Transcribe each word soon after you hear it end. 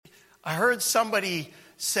I heard somebody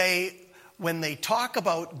say when they talk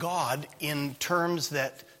about God in terms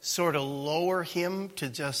that sort of lower him to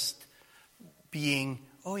just being,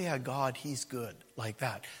 oh yeah, God, he's good, like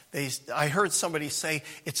that. I heard somebody say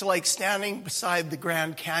it's like standing beside the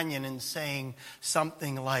Grand Canyon and saying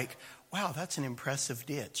something like, wow, that's an impressive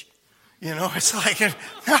ditch. You know, it's like,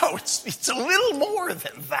 no, it's a little more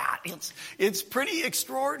than that. It's pretty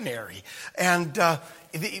extraordinary. And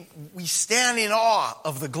we stand in awe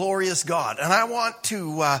of the glorious God. And I want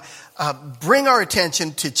to bring our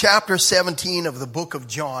attention to chapter 17 of the book of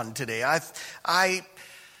John today. I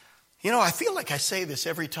feel like I say this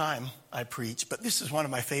every time I preach, but this is one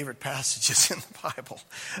of my favorite passages in the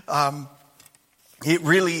Bible. It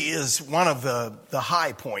really is one of the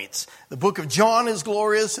high points. The book of John is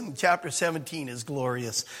glorious, and chapter 17 is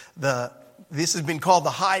glorious. This has been called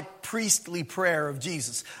the high priestly prayer of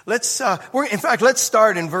Jesus. Let's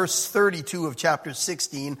start in verse 32 of chapter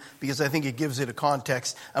 16, because I think it gives it a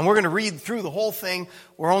context. And we're going to read through the whole thing.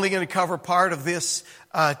 We're only going to cover part of this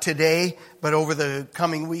today, but over the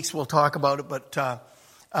coming weeks we'll talk about it,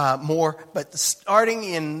 more. But starting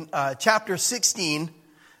in chapter 16,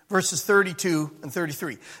 verses 32 and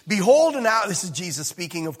 33. Behold, an hour, this is Jesus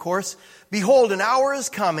speaking, of course. Behold, an hour is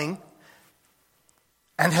coming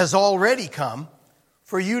and has already come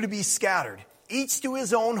for you to be scattered, each to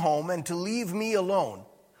his own home, and to leave me alone.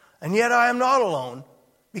 And yet I am not alone,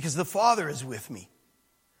 because the Father is with me.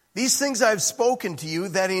 These things I have spoken to you,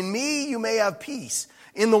 that in me you may have peace.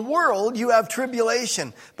 In the world you have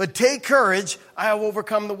tribulation, but take courage, I have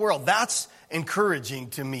overcome the world. That's encouraging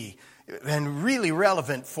to me and really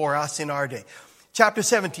relevant for us in our day. Chapter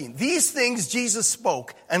 17. These things Jesus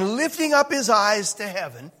spoke, and lifting up his eyes to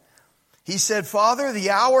heaven, he said, Father, the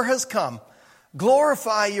hour has come.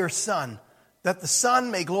 Glorify your Son, that the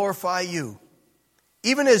Son may glorify you.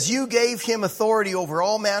 Even as you gave him authority over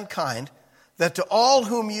all mankind, that to all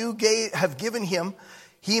whom you have given him,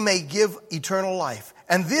 he may give eternal life.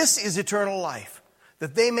 And this is eternal life,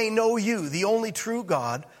 that they may know you, the only true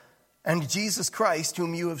God, and Jesus Christ,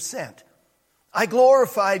 whom you have sent. I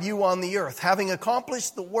glorified you on the earth, having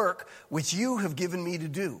accomplished the work which you have given me to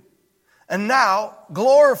do. And now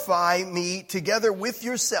glorify me together with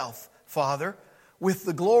yourself, Father, with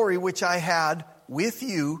the glory which I had with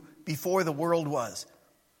you before the world was.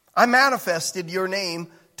 I manifested your name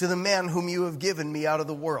to the men whom you have given me out of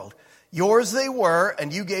the world. Yours they were,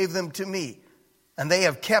 and you gave them to me, and they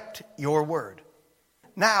have kept your word.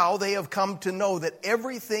 Now they have come to know that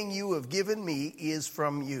everything you have given me is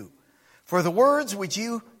from you. For the words which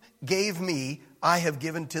you gave me, I have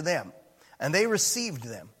given to them, and they received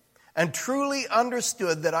them, and truly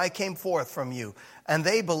understood that I came forth from you, and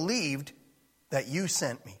they believed that you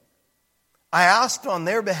sent me. I asked on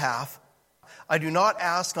their behalf. I do not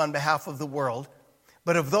ask on behalf of the world,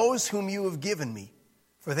 but of those whom you have given me,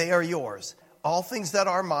 for they are yours. All things that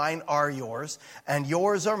are mine are yours, and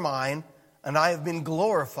yours are mine, and I have been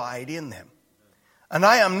glorified in them. And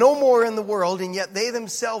I am no more in the world, and yet they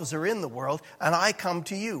themselves are in the world, and I come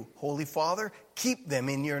to you. Holy Father, keep them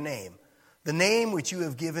in your name, the name which you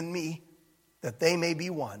have given me, that they may be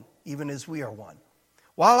one, even as we are one.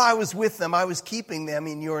 While I was with them, I was keeping them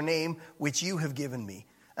in your name, which you have given me,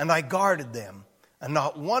 and I guarded them. And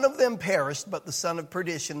not one of them perished, but the son of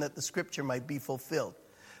perdition, that the scripture might be fulfilled.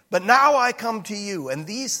 But now I come to you, and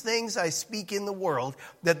these things I speak in the world,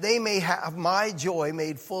 that they may have my joy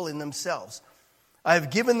made full in themselves. I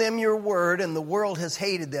have given them your word, and the world has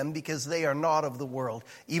hated them, because they are not of the world,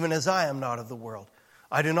 even as I am not of the world.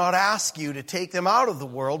 I do not ask you to take them out of the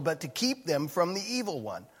world, but to keep them from the evil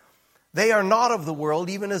one. They are not of the world,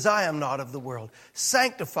 even as I am not of the world.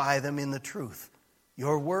 Sanctify them in the truth.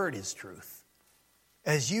 Your word is truth.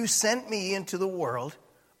 As you sent me into the world,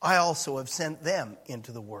 I also have sent them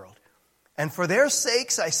into the world. And for their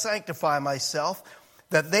sakes I sanctify myself,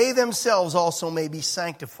 that they themselves also may be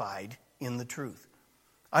sanctified in the truth.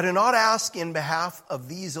 I do not ask in behalf of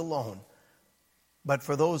these alone, but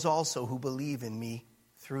for those also who believe in me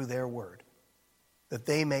through their word, that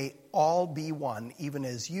they may all be one, even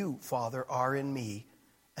as you, Father, are in me,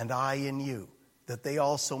 and I in you, that they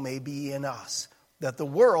also may be in us, that the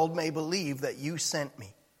world may believe that you sent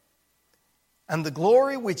me. And the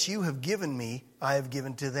glory which you have given me, I have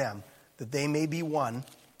given to them, that they may be one,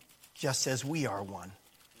 just as we are one.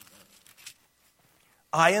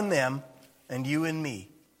 I in them, and you in me,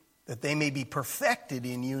 that they may be perfected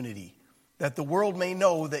in unity, that the world may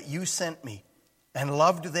know that you sent me, and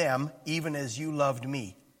loved them even as you loved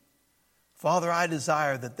me. Father, I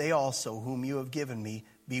desire that they also, whom you have given me,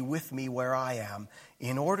 be with me where I am,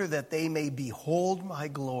 in order that they may behold my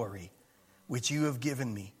glory, which you have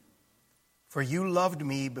given me. For you loved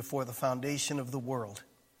me before the foundation of the world.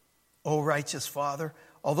 O righteous Father,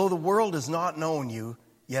 although the world has not known you,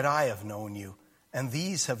 yet I have known you, and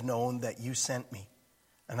these have known that you sent me.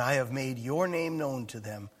 And I have made your name known to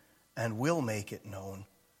them, and will make it known,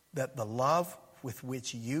 that the love with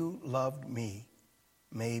which you loved me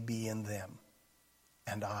may be in them,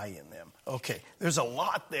 and I in them. Okay, there's a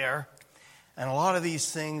lot there, and a lot of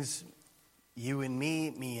these things, you and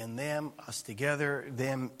me and them, us together,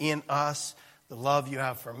 them in us, the love you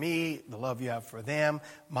have for me, the love you have for them,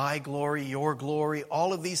 my glory, your glory,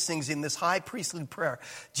 all of these things in this high priestly prayer.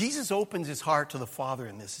 Jesus opens his heart to the Father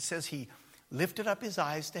in this. It says he lifted up his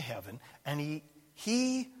eyes to heaven, and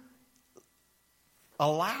he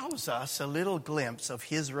allows us a little glimpse of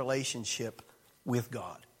his relationship with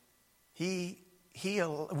God. He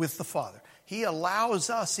with the Father. He allows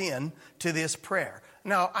us in to this prayer.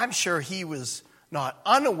 Now, I'm sure he was not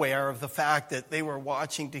unaware of the fact that they were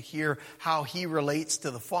watching to hear how he relates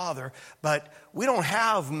to the Father, but we don't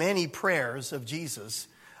have many prayers of Jesus,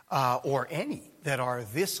 or any, that are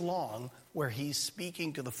this long where he's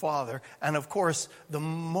speaking to the Father. And of course, the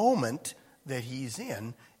moment that he's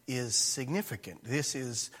in is significant. This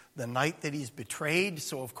is the night that he's betrayed,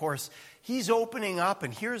 so of course, he's opening up,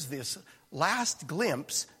 and here's this last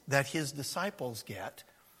glimpse that his disciples get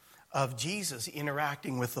of Jesus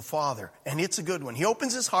interacting with the Father. And it's a good one. He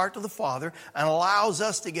opens his heart to the Father and allows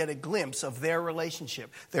us to get a glimpse of their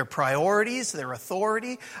relationship, their priorities, their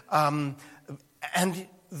authority, and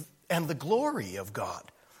the glory of God.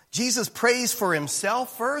 Jesus prays for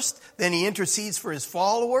himself first, then he intercedes for his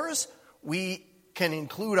followers. We can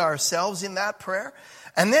include ourselves in that prayer.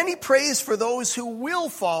 And then he prays for those who will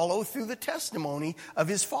follow through the testimony of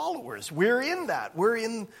his followers. We're in that.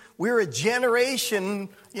 We're a generation,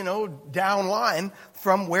 down line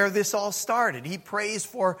from where this all started. He prays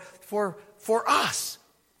for us.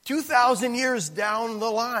 2,000 years down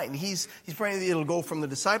the line. He's praying that it'll go from the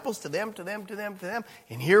disciples to them, to them, to them, to them.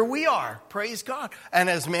 And here we are. Praise God. And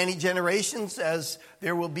as many generations as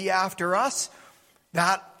there will be after us,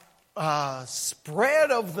 that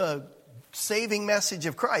spread of the saving message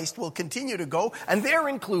of Christ will continue to go, and they're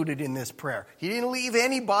included in this prayer. He didn't leave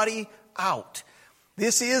anybody out.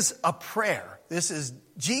 This is a prayer. This is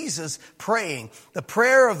Jesus praying, the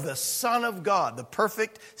prayer of the Son of God, the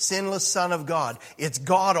perfect, sinless Son of God. It's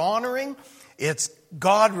God honoring, it's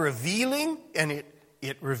God revealing, and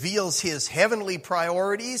it reveals his heavenly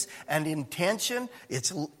priorities and intention.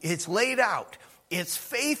 It's laid out. It's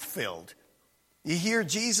faith-filled. You hear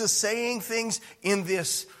Jesus saying things in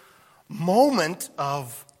this moment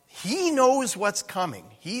of he knows what's coming.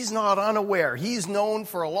 He's not unaware. He's known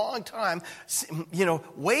for a long time.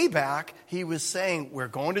 Way back, he was saying, we're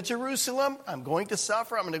going to Jerusalem. I'm going to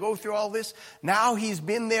suffer. I'm going to go through all this. Now he's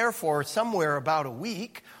been there for somewhere about a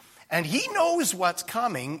week, and he knows what's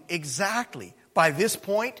coming exactly. By this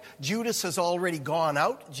point, Judas has already gone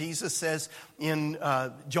out. Jesus says in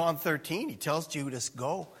John 13, he tells Judas,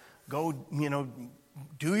 go,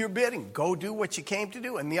 do your bidding. Go do what you came to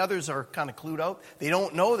do. And the others are kind of clued out. They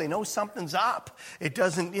don't know. They know something's up. It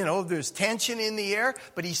doesn't, there's tension in the air.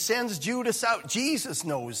 But he sends Judas out. Jesus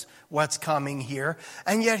knows what's coming here.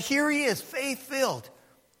 And yet here he is, faith-filled.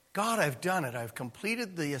 God, I've done it. I've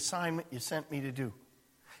completed the assignment you sent me to do.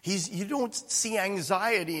 You don't see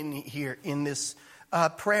anxiety in this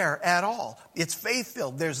prayer at all. It's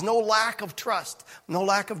faith-filled. There's no lack of trust, no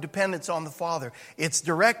lack of dependence on the Father. It's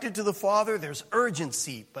directed to the Father. There's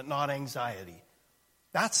urgency, but not anxiety.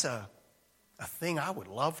 That's a thing I would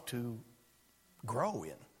love to grow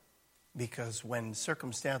in, because when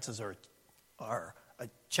circumstances are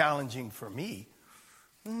challenging for me,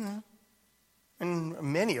 and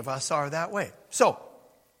many of us are that way. So,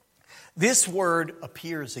 this word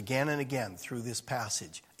appears again and again through this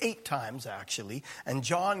passage, 8 times actually, and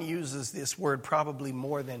John uses this word probably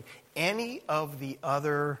more than any of the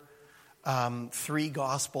other 3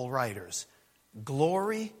 gospel writers.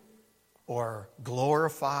 Glory, or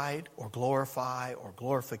glorified, or glorify, or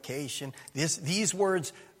glorification. These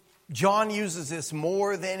words, John uses this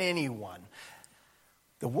more than anyone.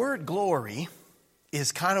 The word glory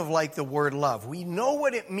is kind of like the word love. We know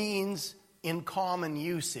what it means in common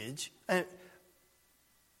usage,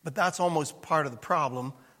 but that's almost part of the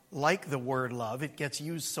problem. Like the word love, it gets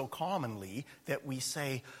used so commonly that we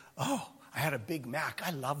say, oh, I had a Big Mac. I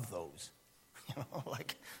love those.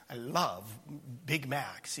 Like I love Big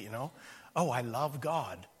Macs, Oh, I love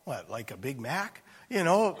God. What, like a Big Mac? And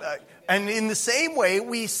in the same way,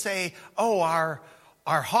 we say, oh, our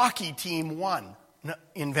hockey team won.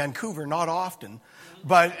 In Vancouver, not often,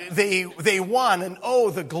 but they won, and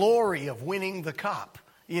oh, the glory of winning the cup.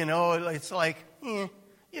 It's like,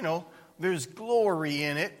 There's glory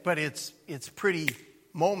in it, but it's pretty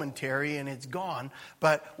momentary and it's gone.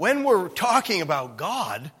 But when we're talking about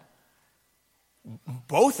God,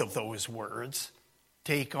 both of those words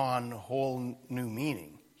take on a whole new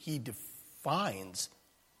meaning. He defines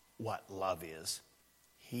what love is.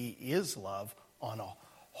 He is love on a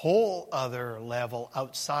whole other level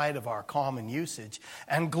outside of our common usage.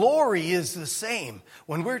 And glory is the same.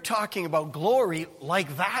 When we're talking about glory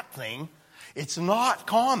like that thing, it's not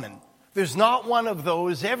common. There's not one of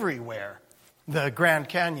those everywhere. The Grand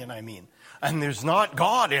Canyon, I mean. And there's not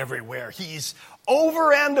God everywhere. He's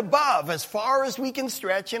over and above. As far as we can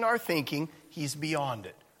stretch in our thinking, He's beyond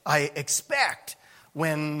it. I expect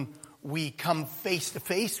when we come face to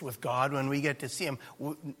face with God, when we get to see Him,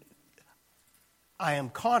 I am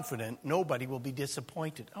confident nobody will be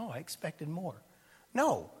disappointed. Oh, I expected more.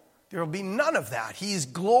 No, there will be none of that. He's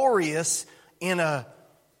glorious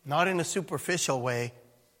not in a superficial way,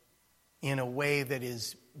 in a way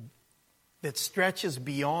that stretches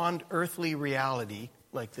beyond earthly reality,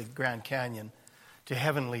 like the Grand Canyon, to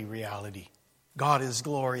heavenly reality. God is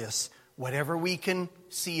glorious. Whatever we can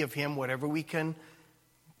see of Him, whatever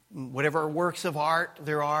works of art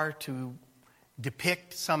there are to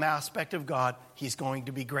depict some aspect of God, He's going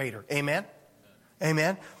to be greater. Amen?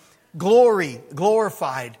 Amen? Glory,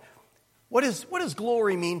 glorified. What does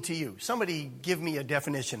glory mean to you? Somebody give me a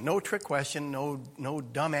definition. No trick question, no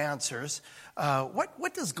dumb answers.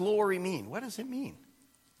 What does glory mean? What does it mean?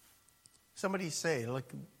 Somebody say, like,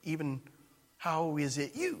 even how is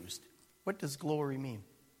it used? What does glory mean?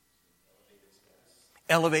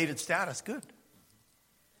 Elevated status, good.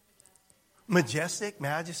 Majestic,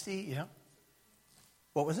 majesty, yeah.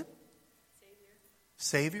 What was it?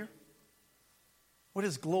 Savior. What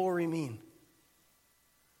does glory mean?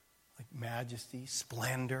 Like majesty,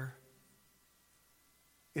 splendor.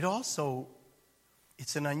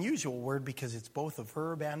 It's an unusual word because it's both a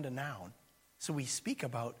verb and a noun. So we speak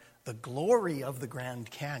about the glory of the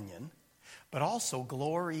Grand Canyon, but also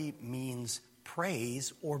glory means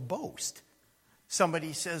praise or boast.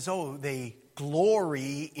 Somebody says, oh, they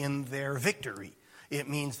glory in their victory. It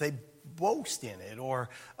means they boast in it. Or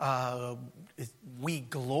we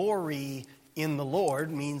glory in the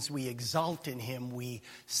Lord means we exult in Him, we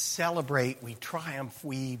celebrate, we triumph,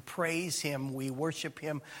 we praise Him, we worship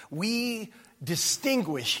Him. We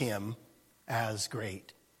distinguish Him as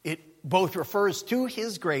great. It both refers to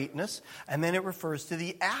His greatness, and then it refers to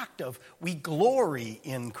the act of we glory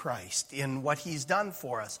in Christ, in what He's done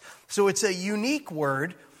for us. So it's a unique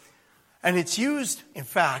word, and it's used, in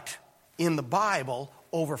fact, in the Bible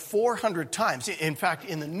over 400 times. In fact,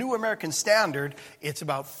 in the New American Standard, it's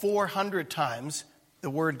about 400 times the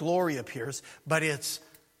word glory appears, but it's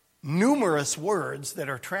numerous words that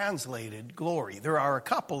are translated glory. There are a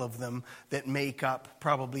couple of them that make up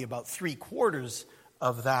probably about 3/4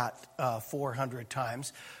 of that 400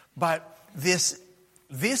 times. But this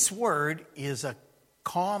word is a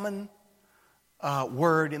common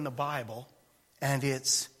word in the Bible, and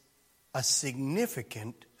it's a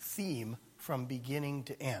significant theme from beginning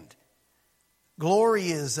to end. Glory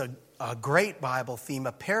is a great Bible theme.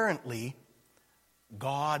 Apparently,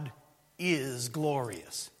 God is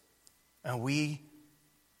glorious. And we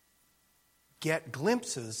get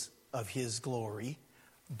glimpses of His glory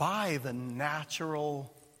by the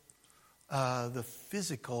natural, the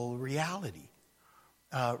physical reality.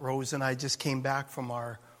 Rose and I just came back from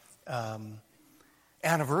our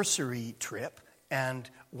anniversary trip, and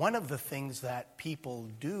one of the things that people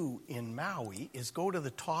do in Maui is go to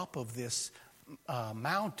the top of this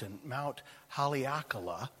mountain, Mount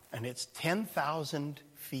Haleakala, and it's 10,000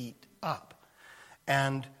 feet up.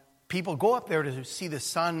 And people go up there to see the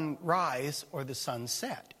sun rise or the sun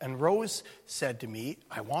set. And Rose said to me,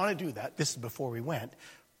 I want to do that. This is before we went,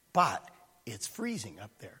 but it's freezing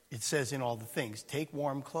up there. It says in all the things, take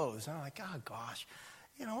warm clothes. And I'm like, oh gosh.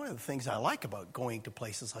 You know, one of the things I like about going to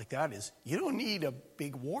places like that is you don't need a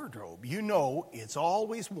big wardrobe. You know it's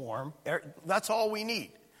always warm. That's all we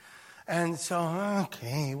need. And so,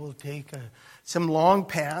 okay, we'll take some long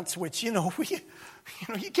pants, which, you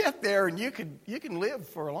get there and you can live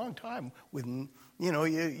for a long time with, you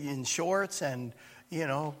in shorts and, you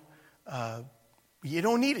don't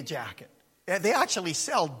need a jacket. They actually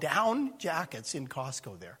sell down jackets in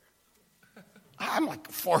Costco there. I'm like,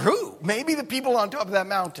 for who? Maybe the people on top of that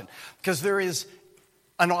mountain. Because there is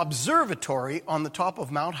an observatory on the top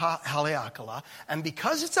of Mount Haleakala, and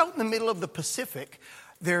because it's out in the middle of the Pacific,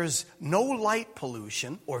 there's no light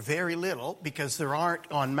pollution, or very little, because there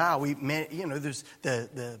aren't on Maui. There's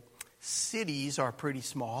the cities are pretty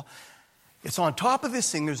small. It's on top of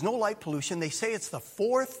this thing. There's no light pollution. They say it's the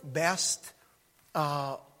fourth best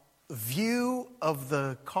view of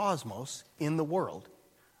the cosmos in the world.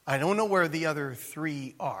 I don't know where the other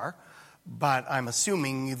three are, but I'm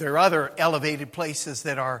assuming there are other elevated places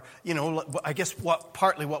that are, I guess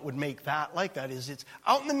partly what would make that like that is it's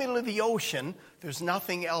out in the middle of the ocean. There's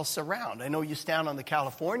nothing else around. I know you stand on the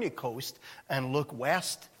California coast and look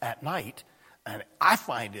west at night, and I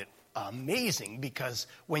find it amazing because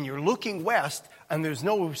when you're looking west and there's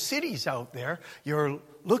no cities out there, you're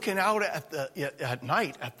looking out at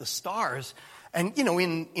night at the stars. And,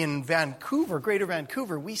 in Vancouver, Greater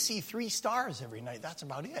Vancouver, we see 3 stars every night. That's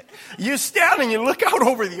about it. You stand and you look out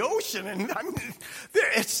over the ocean, and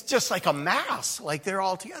it's just like a mass, like they're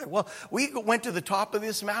all together. Well, we went to the top of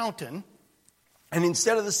this mountain, and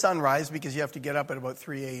instead of the sunrise, because you have to get up at about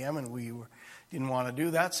 3 a.m., and we didn't want to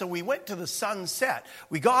do that, so we went to the sunset.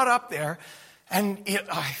 We got up there, and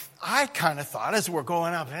I kind of thought as we're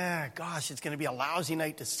going up, gosh, it's going to be a lousy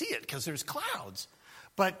night to see it because there's clouds.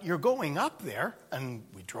 But you're going up there, and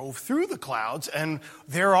we drove through the clouds, and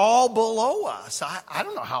they're all below us. I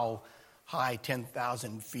don't know how high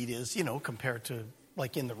 10,000 feet is, compared to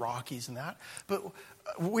like in the Rockies and that. But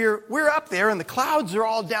we're up there, and the clouds are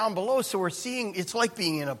all down below, so we're seeing, it's like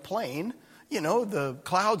being in a plane. The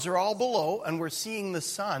clouds are all below, and we're seeing the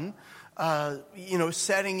sun,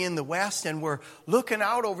 setting in the west, and we're looking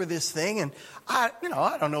out over this thing, and I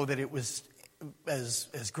don't know that it was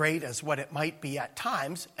as great as what it might be at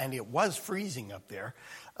times, and it was freezing up there.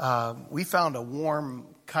 We found a warm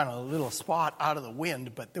kind of little spot out of the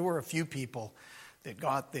wind, but there were a few people that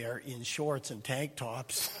got there in shorts and tank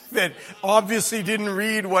tops that obviously didn't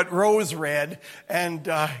read what Rose read, and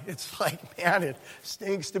it's like, man, it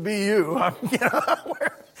stinks to be you.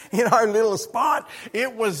 We're in our little spot.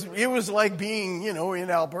 It was like being,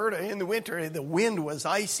 in Alberta in the winter. The wind was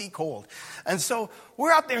icy cold. And so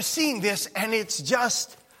we're out there seeing this, and it's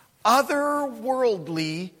just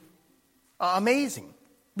otherworldly amazing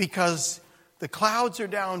because the clouds are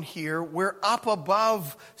down here. We're up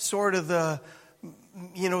above sort of the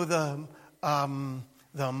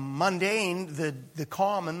mundane, the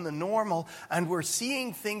common, the normal, and we're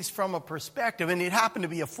seeing things from a perspective, and it happened to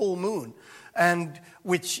be a full moon, and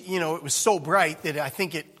which, it was so bright that I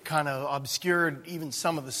think it kind of obscured even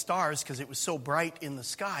some of the stars because it was so bright in the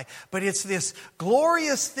sky. But it's this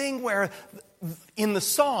glorious thing where in the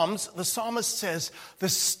Psalms, the psalmist says, the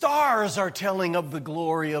stars are telling of the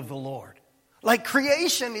glory of the Lord. Like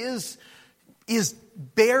creation is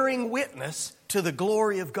bearing witness to the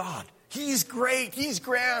glory of God. He's great. He's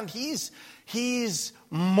grand. He's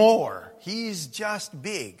more. He's just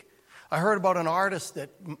big. I heard about an artist that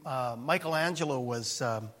Michelangelo was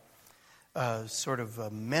sort of a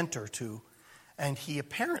mentor to, and he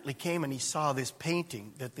apparently came and he saw this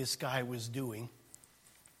painting that this guy was doing,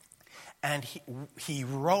 and he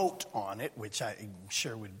wrote on it, which I'm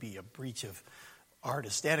sure would be a breach of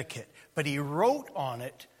artist etiquette, but he wrote on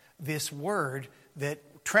it this word that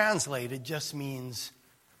translated just means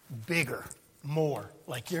bigger, more.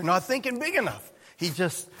 Like you're not thinking big enough. He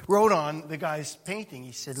just wrote on the guy's painting.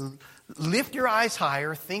 He said, lift your eyes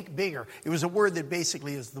higher, think bigger. It was a word that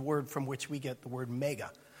basically is the word from which we get the word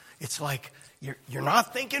mega. It's like you're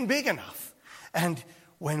not thinking big enough. And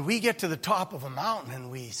when we get to the top of a mountain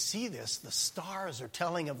and we see this, the stars are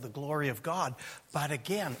telling of the glory of God. But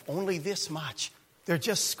again, only this much. They're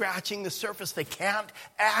just scratching the surface. They can't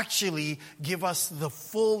actually give us the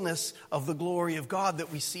fullness of the glory of God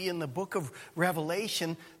that we see in the book of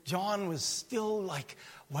Revelation. John was still like,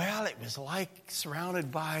 well, it was like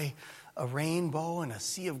surrounded by a rainbow and a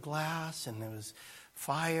sea of glass, and there was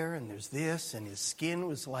fire, and there's this, and his skin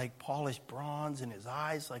was like polished bronze, and his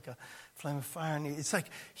eyes like a flame of fire. And it's like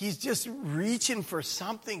he's just reaching for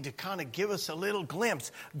something to kind of give us a little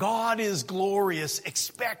glimpse. God is glorious.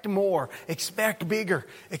 Expect more. Expect bigger.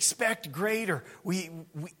 Expect greater.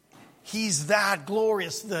 He's that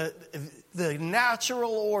glorious. The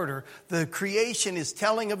natural order, the creation is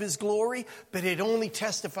telling of his glory, but it only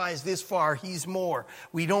testifies this far. He's more.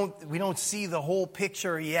 We don't see the whole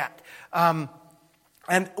picture yet.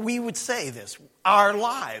 And we would say this: our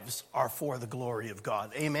lives are for the glory of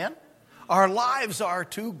God. Amen? Our lives are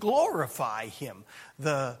to glorify him.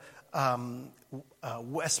 The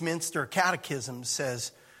Westminster Catechism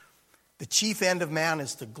says, the chief end of man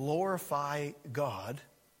is to glorify God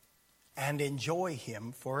and enjoy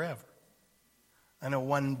him forever. I know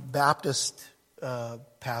one Baptist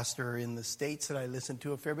pastor in the States that I listen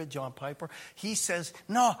to a fair bit, John Piper, he says,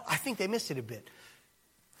 no, I think they missed it a bit.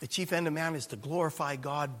 The chief end of man is to glorify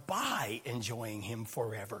God by enjoying him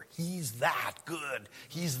forever. He's that good.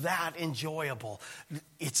 He's that enjoyable.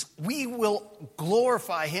 We will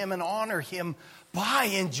glorify him and honor him by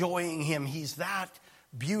enjoying him. He's that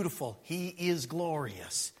beautiful. He is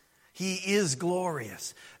glorious. He is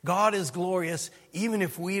glorious. God is glorious even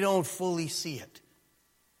if we don't fully see it.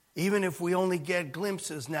 Even if we only get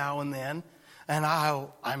glimpses now and then. And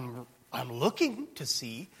I'm looking to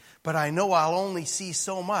see, but I know I'll only see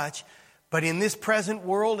so much. But in this present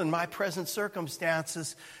world and my present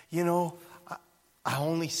circumstances, I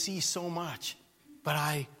only see so much.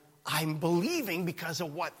 But I'm believing because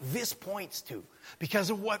of what this points to. Because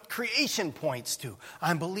of what creation points to.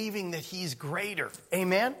 I'm believing that He's greater.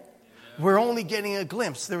 Amen? We're only getting a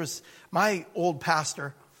glimpse. There was my old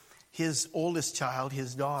pastor, his oldest child,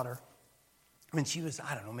 his daughter, when she was,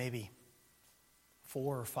 I don't know, maybe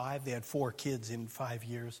 4 or 5. They had 4 kids in 5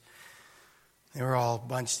 years. They were all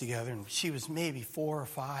bunched together, and she was maybe 4 or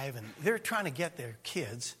 5, and they're trying to get their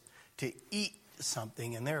kids to eat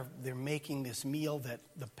something, and they're making this meal that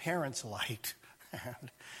the parents liked,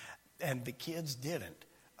 and the kids didn't.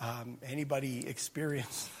 Anybody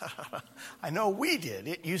experienced that? I know we did.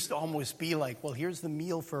 It used to almost be like, well, here's the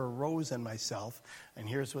meal for Rose and myself, and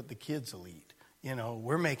here's what the kids will eat.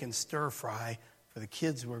 We're making stir fry. For the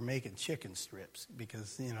kids, we're making chicken strips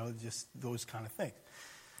because, just those kind of things.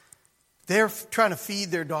 They're trying to feed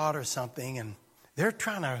their daughter something, and they're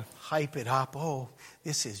trying to hype it up. Oh,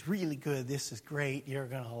 this is really good. This is great. You're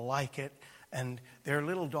going to like it. And their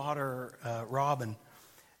little daughter, Robin,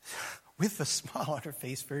 with a smile on her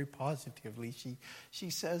face, very positively, she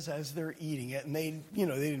says as they're eating it, and they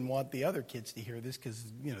didn't want the other kids to hear this because,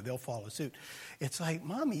 they'll follow suit. It's like,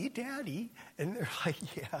 Mommy, Daddy, and they're like,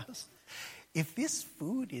 yes. If this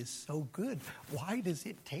food is so good, why does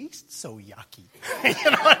it taste so yucky?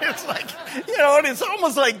 It's like, and it's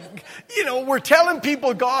almost like, we're telling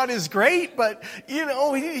people God is great, but,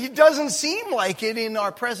 He doesn't seem like it in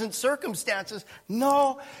our present circumstances.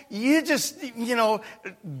 No, you just,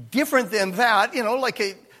 different than that,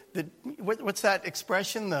 like what's that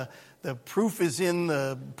expression? The proof is in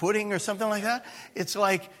the pudding or something like that. It's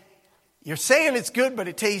like, you're saying it's good, but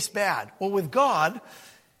it tastes bad. Well, with God,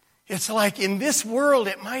 it's like in this world,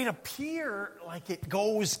 it might appear like it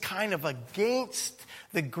goes kind of against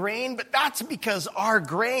the grain, but that's because our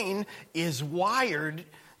grain is wired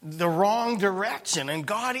the wrong direction. And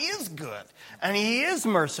God is good, and He is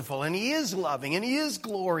merciful, and He is loving, and He is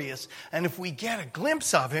glorious. And if we get a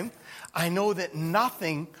glimpse of Him, I know that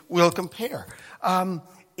nothing will compare.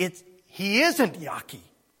 He isn't yucky.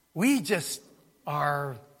 We just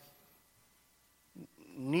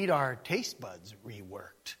need our taste buds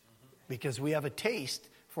reworked. Because we have a taste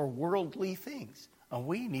for worldly things. And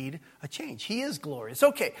we need a change. He is glorious.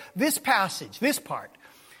 Okay, this passage, this part.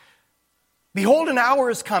 Behold, an hour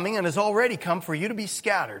is coming and has already come for you to be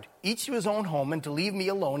scattered, each to his own home, and to leave me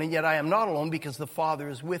alone. And yet I am not alone because the Father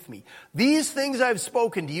is with me. These things I have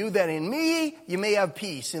spoken to you, that in me you may have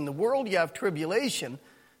peace. In the world you have tribulation,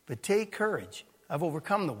 but take courage. I've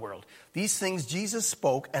overcome the world. These things Jesus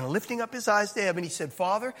spoke, and lifting up his eyes to heaven, he said,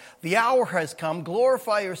 Father, the hour has come.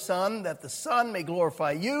 Glorify your Son, that the Son may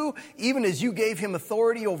glorify you, even as you gave him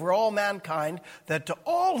authority over all mankind, that to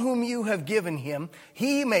all whom you have given him,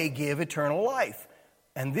 he may give eternal life.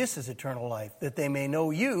 And this is eternal life, that they may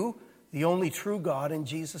know you, the only true God, and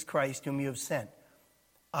Jesus Christ, whom you have sent.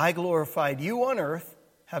 I glorified you on earth,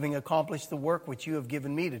 having accomplished the work which you have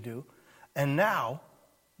given me to do. And now,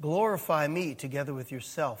 glorify me together with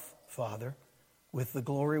yourself, Father, with the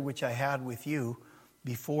glory which I had with you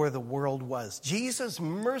before the world was. Jesus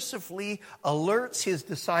mercifully alerts his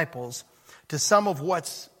disciples to some of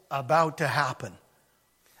what's about to happen.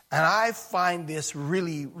 And I find this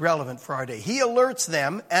really relevant for our day. He alerts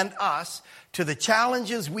them and us to the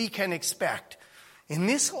challenges we can expect. In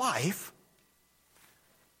this life,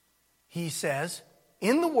 he says,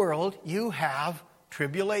 in the world you have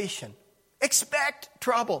tribulation. Expect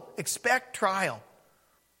trouble. Expect trial.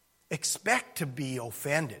 Expect to be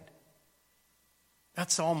offended.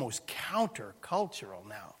 That's almost counter-cultural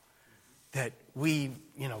now. That we,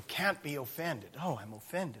 can't be offended. Oh, I'm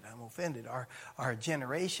offended. I'm offended. Our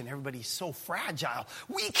generation, everybody's so fragile.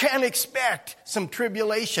 We can expect some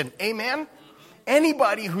tribulation. Amen?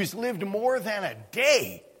 Anybody who's lived more than a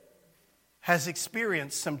day has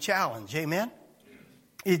experienced some challenge. Amen?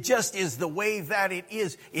 It just is the way that it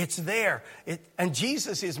is. It's there. And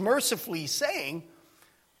Jesus is mercifully saying,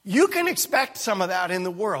 you can expect some of that in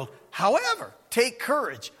the world. However, take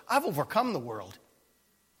courage. I've overcome the world.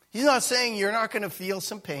 He's not saying you're not going to feel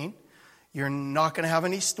some pain. You're not going to have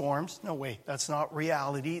any storms. No way. That's not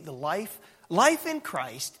reality. The life in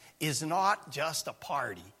Christ is not just a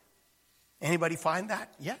party. Anybody find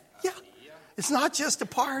that? Yeah. It's not just a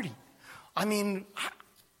party. I mean,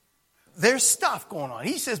 there's stuff going on.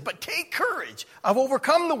 He says, but take courage. I've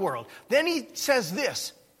overcome the world. Then he says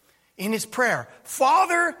this in his prayer,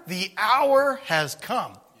 Father, the hour has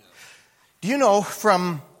come. Do you know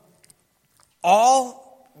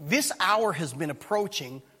this hour has been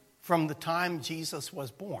approaching from the time Jesus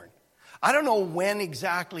was born. I don't know when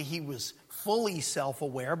exactly he was fully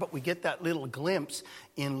self-aware, but we get that little glimpse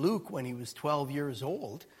in Luke when he was 12 years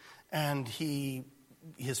old. And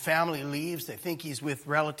his family leaves. They think he's with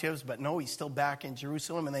relatives, but no, he's still back in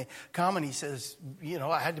Jerusalem. And they come and he says,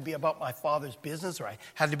 I had to be about my Father's business, or I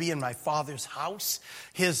had to be in my Father's house.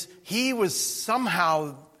 He was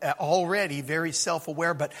somehow already very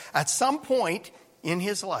self-aware, but at some point in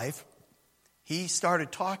his life, he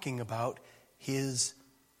started talking about his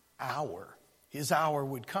hour. His hour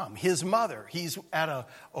would come. His mother, he's at a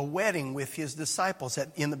wedding with his disciples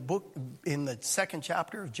in the second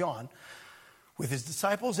chapter of John, with his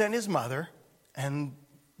disciples and his mother, and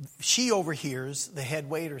she overhears the head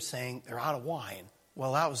waiter saying, they're out of wine.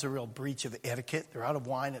 Well, that was a real breach of etiquette. They're out of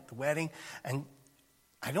wine at the wedding. And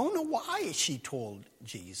I don't know why she told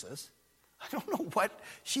Jesus. I don't know what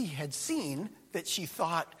she had seen that she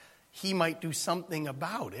thought he might do something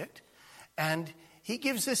about it. And he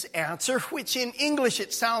gives this answer, which in English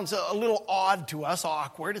it sounds a little odd to us,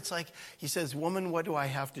 awkward. It's like, he says, woman, what do I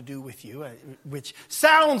have to do with you? Which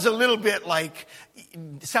sounds a little bit like,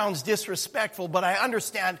 sounds disrespectful, but I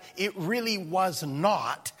understand it really was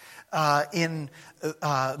not in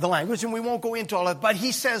the language, and we won't go into all of it. But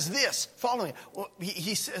he says this, following it.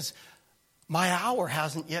 He says, my hour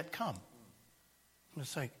hasn't yet come. And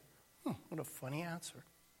it's like, what a funny answer.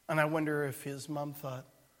 And I wonder if his mom thought,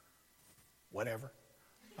 whatever.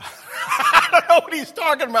 I don't know what he's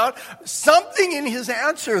talking about. Something in his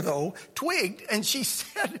answer, though, twigged, and she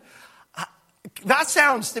said, that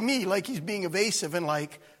sounds to me like he's being evasive and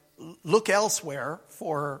like, look elsewhere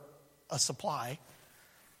for a supply.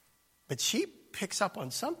 But she picks up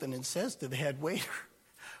on something and says to the head waiter,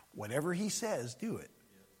 whatever he says, do it.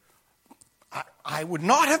 I would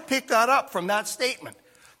not have picked that up from that statement.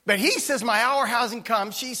 But he says, my hour hasn't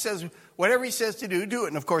come. She says, whatever he says to do it.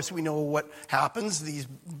 And of course, we know what happens. These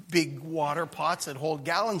big water pots that hold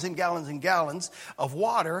gallons and gallons and gallons of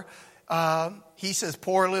water. He says,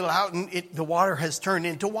 pour a little out, and the water has turned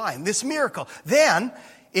into wine. This miracle. Then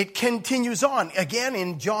it continues on. Again,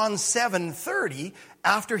 in John 7:30,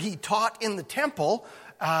 after he taught in the temple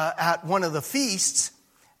at one of the feasts,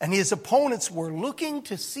 and his opponents were looking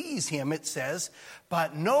to seize him, it says,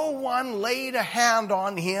 but no one laid a hand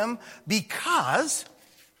on him because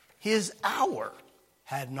his hour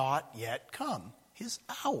had not yet come. His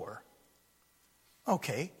hour.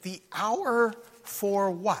 Okay, the hour for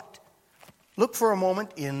what? Look for a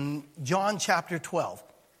moment in John chapter 12.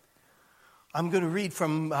 I'm going to read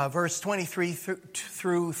from verse 23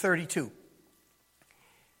 through 32.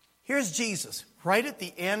 Here's Jesus, right at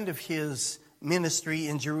the end of his ministry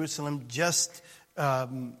in Jerusalem, just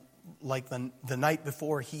like the night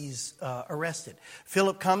before he's arrested.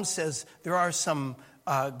 Philip comes, says, there are some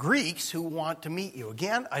Greeks who want to meet you.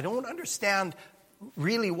 Again, I don't understand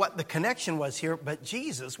really what the connection was here, but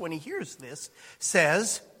Jesus, when he hears this,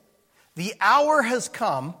 says, the hour has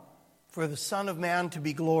come for the Son of Man to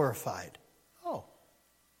be glorified. Oh,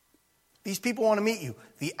 these people want to meet you.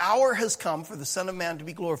 The hour has come for the Son of Man to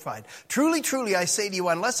be glorified. Truly, truly, I say to you,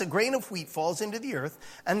 unless a grain of wheat falls into the earth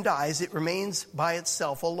and dies, it remains by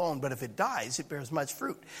itself alone. But if it dies, it bears much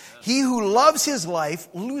fruit. He who loves his life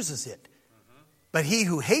loses it. But he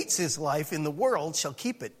who hates his life in the world shall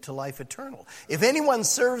keep it to life eternal. If anyone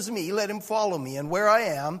serves me, let him follow me. And where I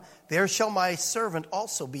am, there shall my servant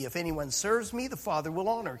also be. If anyone serves me, the Father will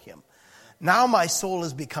honor him. Now my soul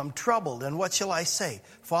has become troubled, and what shall I say?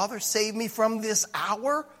 Father, save me from this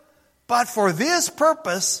hour? But for this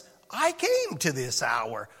purpose I came to this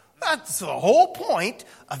hour. That's the whole point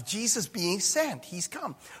of Jesus being sent. He's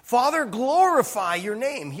come. Father, glorify your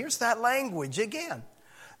name. Here's that language again.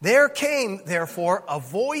 There came, therefore, a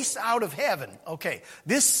voice out of heaven. Okay,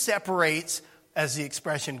 this separates, as the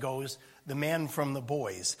expression goes, the men from the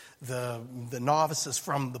boys, the novices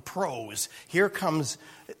from the pros. Here comes,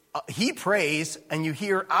 he prays, and you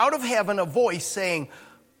hear out of heaven a voice saying,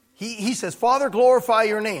 he says, Father, glorify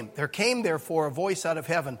your name. There came, therefore, a voice out of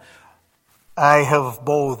heaven. I have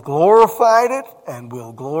both glorified it and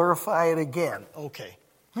will glorify it again. Okay.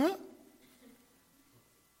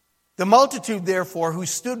 The multitude, therefore, who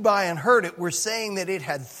stood by and heard it were saying that it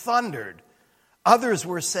had thundered. Others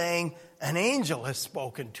were saying, an angel has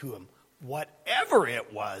spoken to him. Whatever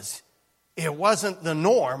it wasn't the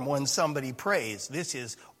norm when somebody prays. This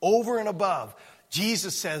is over and above.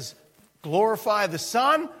 Jesus says, glorify the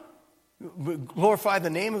Son, glorify the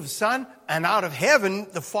name of the Son, and out of heaven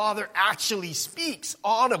the Father actually speaks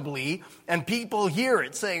audibly, and people hear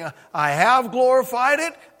it saying, I have glorified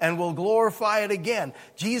it and will glorify it again.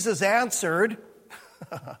 Jesus answered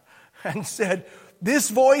and said,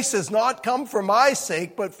 this voice has not come for my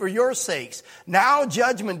sake, but for your sakes. Now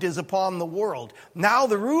judgment is upon the world. Now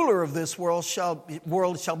the ruler of this world shall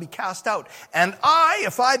be cast out. And I,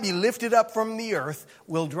 if I be lifted up from the earth,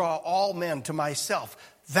 will draw all men to myself.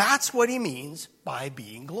 That's what he means by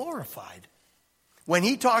being glorified. When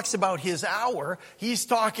he talks about his hour, he's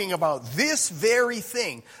talking about this very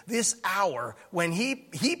thing, this hour. When he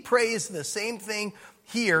prays the same thing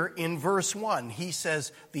here in verse 1. He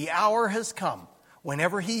says, the hour has come.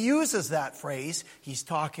 Whenever he uses that phrase, he's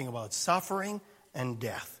talking about suffering and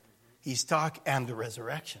death. And the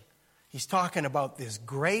resurrection. He's talking about this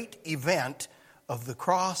great event of the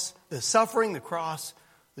cross, the suffering, the cross,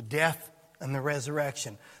 the death, and the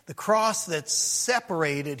resurrection. The cross that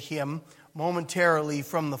separated him momentarily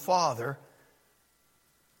from the Father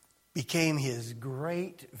became his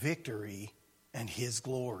great victory and his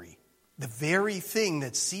glory. The very thing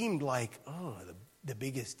that seemed like, the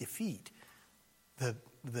biggest defeat,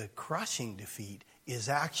 the crushing defeat, is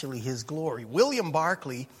actually his glory. William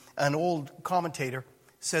Barclay, an old commentator,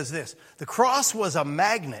 says this: the cross was a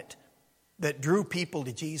magnet that drew people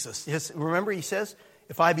to Jesus. Remember, he says,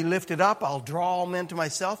 if I be lifted up, I'll draw all men to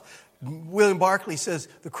myself. William Barclay says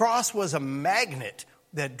the cross was a magnet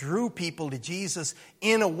that drew people to Jesus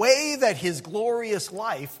in a way that his glorious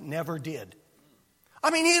life never did. I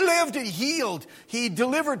mean, he lived and healed. He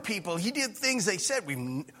delivered people. He did things they said.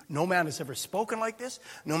 No man has ever spoken like this.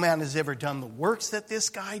 No man has ever done the works that this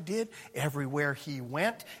guy did. Everywhere he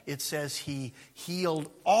went, it says he healed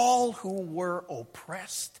all who were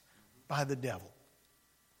oppressed by the devil.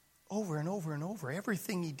 Over and over and over.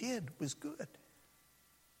 Everything he did was good.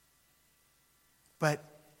 But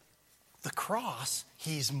the cross,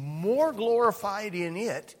 he's more glorified in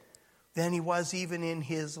it than he was even in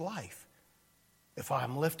his life. If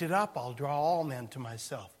I'm lifted up, I'll draw all men to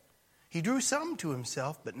myself. He drew some to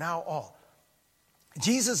himself, but now all.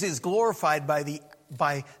 Jesus is glorified by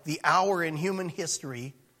the hour in human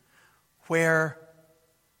history where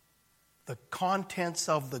the contents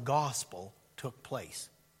of the gospel took place.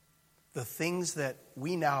 The things that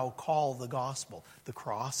we now call the gospel. The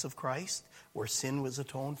cross of Christ, where sin was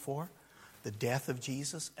atoned for. The death of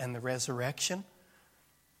Jesus and the resurrection.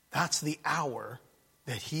 That's the hour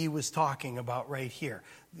that he was talking about right here.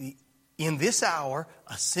 In this hour,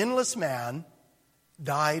 a sinless man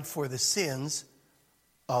died for the sins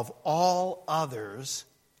of all others,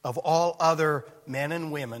 of all other men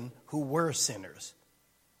and women who were sinners.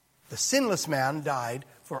 The sinless man died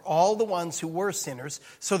for all the ones who were sinners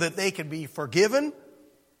so that they could be forgiven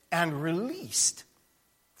and released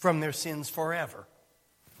from their sins forever.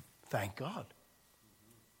 Thank God.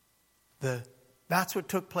 That's what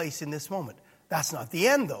took place in this moment. That's not the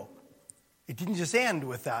end, though. It didn't just end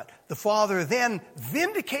with that. The Father then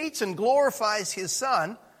vindicates and glorifies his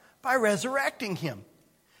Son by resurrecting him.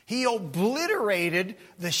 He obliterated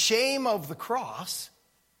the shame of the cross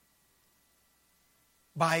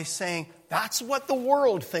by saying, that's what the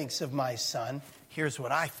world thinks of my Son. Here's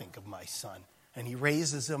what I think of my Son. And he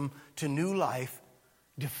raises him to new life,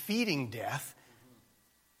 defeating death,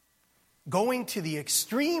 going to the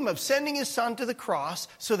extreme of sending his Son to the cross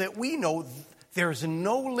so that we know there's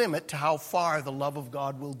no limit to how far the love of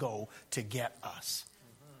God will go to get us.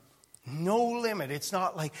 No limit. It's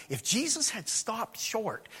not like if Jesus had stopped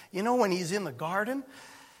short, when he's in the garden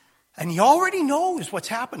and he already knows what's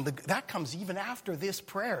happened. That comes even after this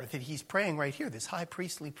prayer that he's praying right here, this high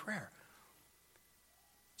priestly prayer.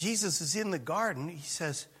 Jesus is in the garden. He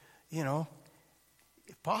says,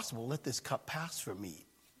 if possible, let this cup pass from me.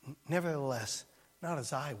 Nevertheless, not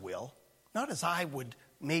as I will, not as I would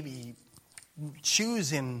maybe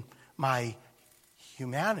choose in my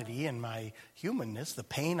humanity and my humanness, the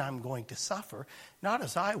pain I'm going to suffer, not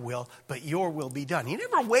as I will, but your will be done. He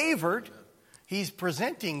never wavered. He's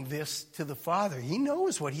presenting this to the Father. He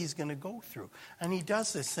knows what he's going to go through. And he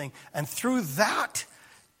does this thing. And through that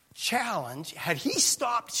challenge, had he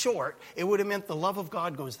stopped short, it would have meant the love of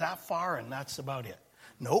God goes that far and that's about it.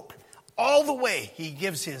 Nope. All the way he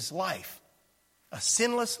gives his life, a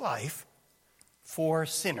sinless life, for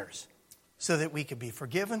sinners, so that we could be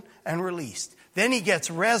forgiven and released. Then he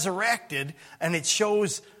gets resurrected, and it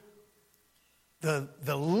shows the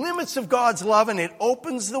limits of God's love, and it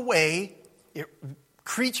opens the way.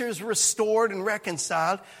 Creatures restored and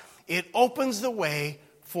reconciled. It opens the way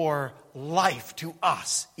for life to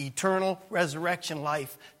us, eternal resurrection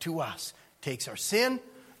life to us. Takes our sin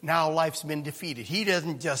now life's been defeated. He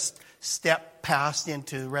doesn't just step past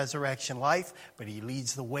into resurrection life, but he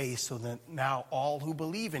leads the way so that now all who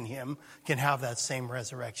believe in him can have that same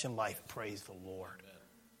resurrection life. Praise the Lord.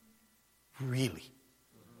 Amen. Really.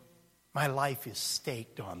 My life is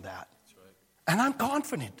staked on that. That's right. And I'm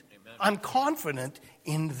confident. Amen. I'm confident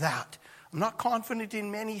in that. I'm not confident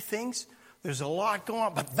in many things. There's a lot going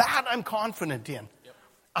on, but that I'm confident in. Yep.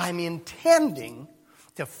 I'm intending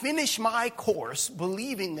to finish my course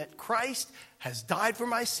believing that Christ has died for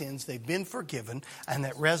my sins, they've been forgiven, and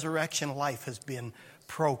that resurrection life has been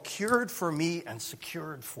procured for me and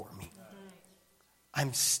secured for me.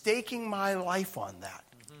 I'm staking my life on that.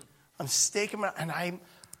 I'm staking my,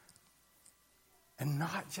 and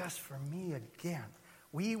not just for me again.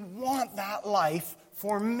 We want that life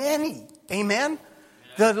for many. Amen?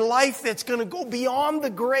 The life that's going to go beyond the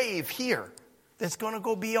grave here. That's going to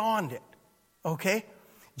go beyond it. Okay?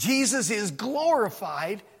 Jesus is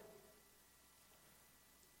glorified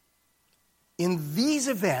in these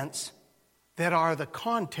events that are the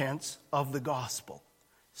contents of the gospel.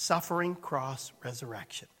 Suffering, cross,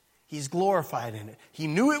 resurrection. He's glorified in it. He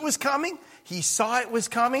knew it was coming. He saw it was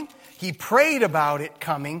coming. He prayed about it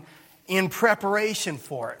coming in preparation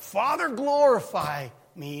for it. Father, glorify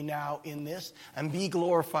me now in this and be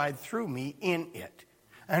glorified through me in it.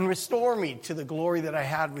 And restore me to the glory that I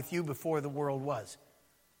had with you before the world was.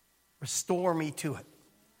 Restore me to it.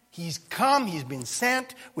 He's come. He's been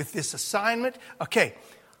sent with this assignment. Okay.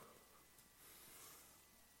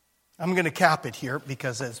 I'm going to cap it here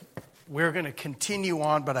because as we're going to continue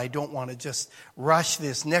on, but I don't want to just rush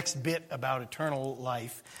this next bit about eternal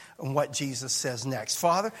life and what Jesus says next.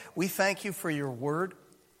 Father, we thank you for your word.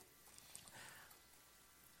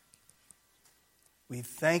 We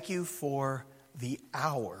thank you for the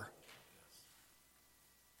hour.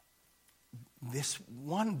 This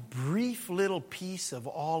one brief little piece of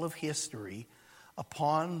all of history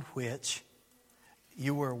upon which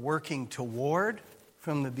you were working toward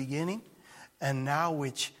from the beginning, and now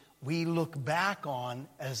which we look back on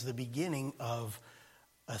as the beginning of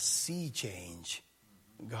a sea change,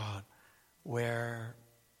 God, where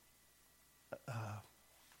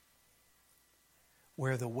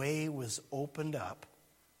the way was opened up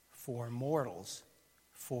for mortals,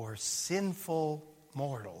 for sinful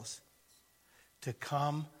mortals, to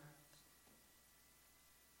come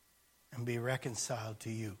and be reconciled to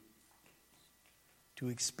you, to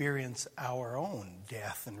experience our own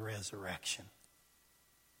death and resurrection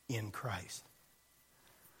in Christ.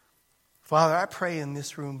 Father, I pray in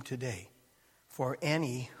this room today for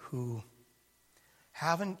any who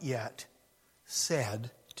haven't yet said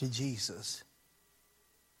to Jesus,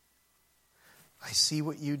 I see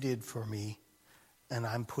what you did for me, and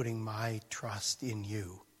I'm putting my trust in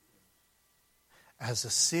you. As a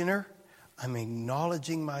sinner, I'm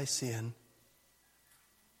acknowledging my sin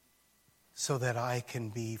so that I can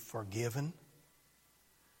be forgiven,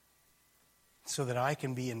 so that I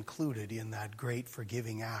can be included in that great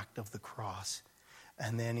forgiving act of the cross,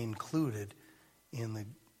 and then included in the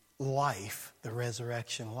life, the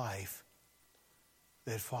resurrection life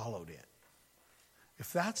that followed it.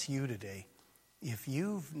 If that's you today, if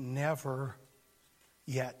you've never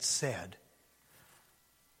yet said,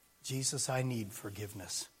 Jesus, I need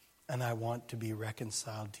forgiveness, and I want to be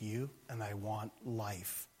reconciled to you, and I want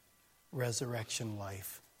life, resurrection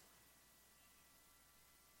life.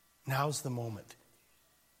 Now's the moment.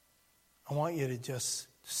 I want you to just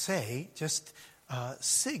say,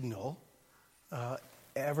 signal,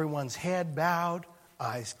 everyone's head bowed,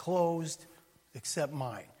 eyes closed, except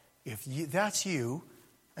mine. If that's you,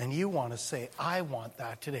 and you want to say, I want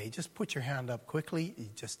that today, just put your hand up quickly.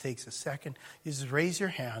 It just takes a second. You just raise your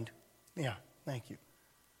hand. Yeah, thank you.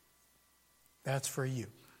 That's for you.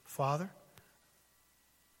 Father,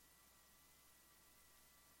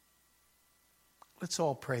 let's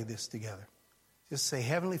all pray this together. Just say,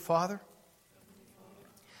 Heavenly Father,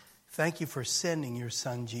 thank you for sending your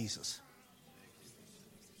Son Jesus,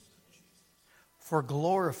 for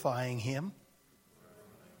glorifying him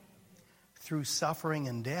through suffering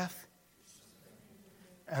and death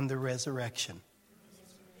and the resurrection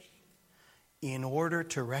in order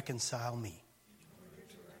to reconcile me.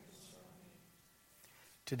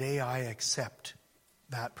 Today I accept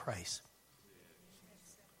that price,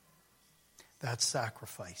 that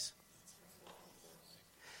sacrifice.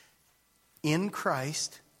 In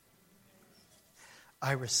Christ,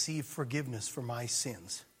 I receive forgiveness for my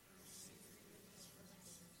sins.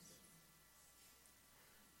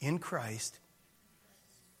 In Christ,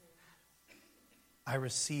 I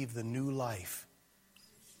receive the new life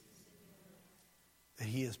that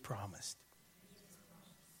he has promised.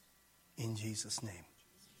 In Jesus' name,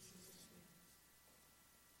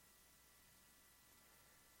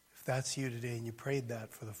 If that's you today and you prayed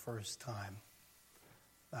that for the first time,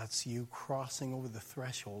 that's you crossing over the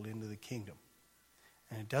threshold into the kingdom.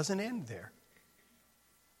 And it doesn't end there.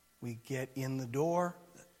 We get in the door,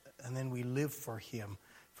 and then we live for Him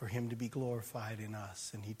to be glorified in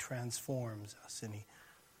us. And He transforms us, and He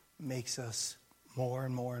makes us more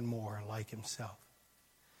and more and more like Himself.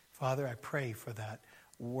 Father, I pray for that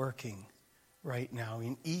working right now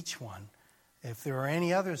in each one. If there are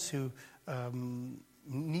any others who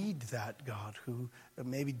need that, God, who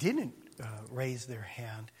maybe didn't raise their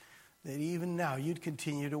hand, that even now you'd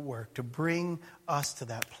continue to work to bring us to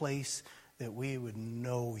that place that we would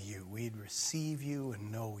know you. We'd receive you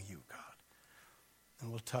and know you, God. And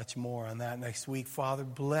we'll touch more on that next week. Father,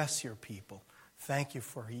 bless your people. Thank you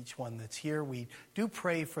for each one that's here. We do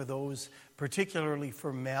pray for those, particularly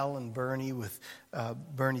for Mel and Bernie with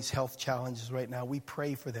Bernie's health challenges right now. We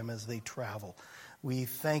pray for them as they travel. We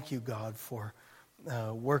thank you, God, for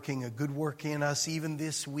working a good work in us, even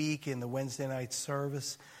this week in the Wednesday night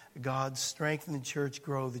service. God, strengthen the church,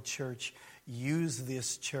 grow the church. Use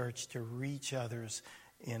this church to reach others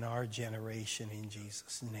in our generation in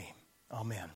Jesus' name. Amen.